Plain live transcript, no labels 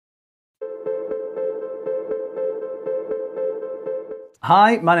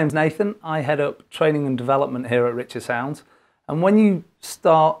Hi, my name's Nathan. I head up training and development here at Richer Sounds. And when you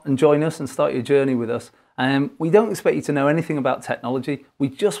start and join us and start your journey with us, we don't expect you to know anything about technology. We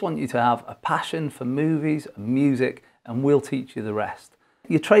just want you to have a passion for movies and music, and we'll teach you the rest.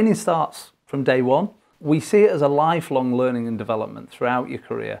 Your training starts from day one. We see it as a lifelong learning and development throughout your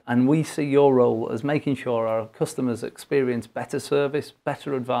career, and we see your role as making sure our customers experience better service,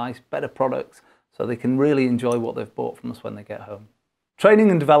 better advice, better products, so they can really enjoy what they've bought from us when they get home.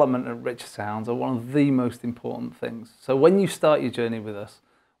 Training and development at Richer Sounds are one of the most important things. So when you start your journey with us,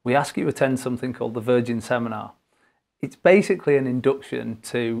 we ask you to attend something called the Virgin Seminar. It's basically an induction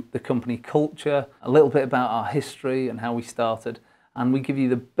to the company culture, a little bit about our history and how we started, and we give you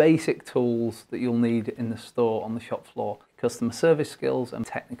the basic tools that you'll need in the store on the shop floor, customer service skills and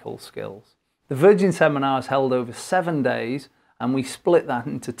technical skills. The Virgin Seminar is held over 7 days, and we split that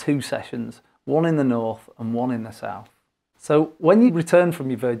into 2 sessions, one in the north and one in the south. So when you return from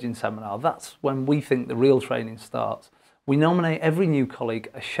your Virgin Seminar, that's when we think the real training starts. We nominate every new colleague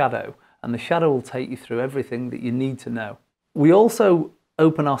a shadow, and the shadow will take you through everything that you need to know. We also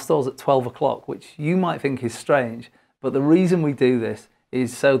open our stores at 12 o'clock, which you might think is strange, but the reason we do this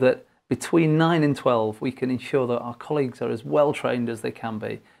is so that between 9 and 12 we can ensure that our colleagues are as well trained as they can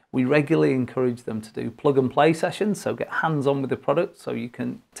be. We regularly encourage them to do plug and play sessions, so get hands-on with the product so you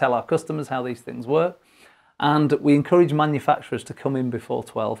can tell our customers how these things work. And we encourage manufacturers to come in before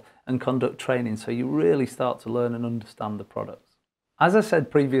 12 and conduct training so you really start to learn and understand the products. As I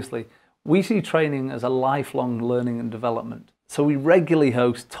said previously, we see training as a lifelong learning and development. So we regularly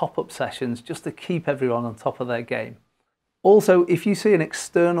host top-up sessions just to keep everyone on top of their game. Also, if you see an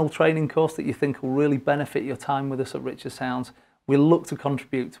external training course that you think will really benefit your time with us at Richer Sounds, we'll look to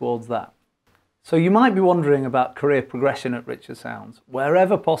contribute towards that. So you might be wondering about career progression at Richer Sounds.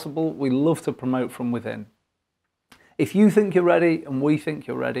 Wherever possible, we love to promote from within. If you think you're ready and we think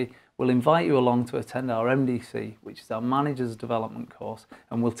you're ready, we'll invite you along to attend our MDC, which is our Manager's Development course,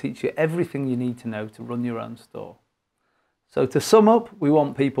 and we'll teach you everything you need to know to run your own store. So to sum up, we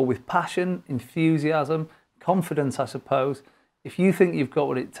want people with passion, enthusiasm, confidence, I suppose. If you think you've got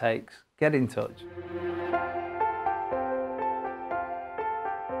what it takes, get in touch.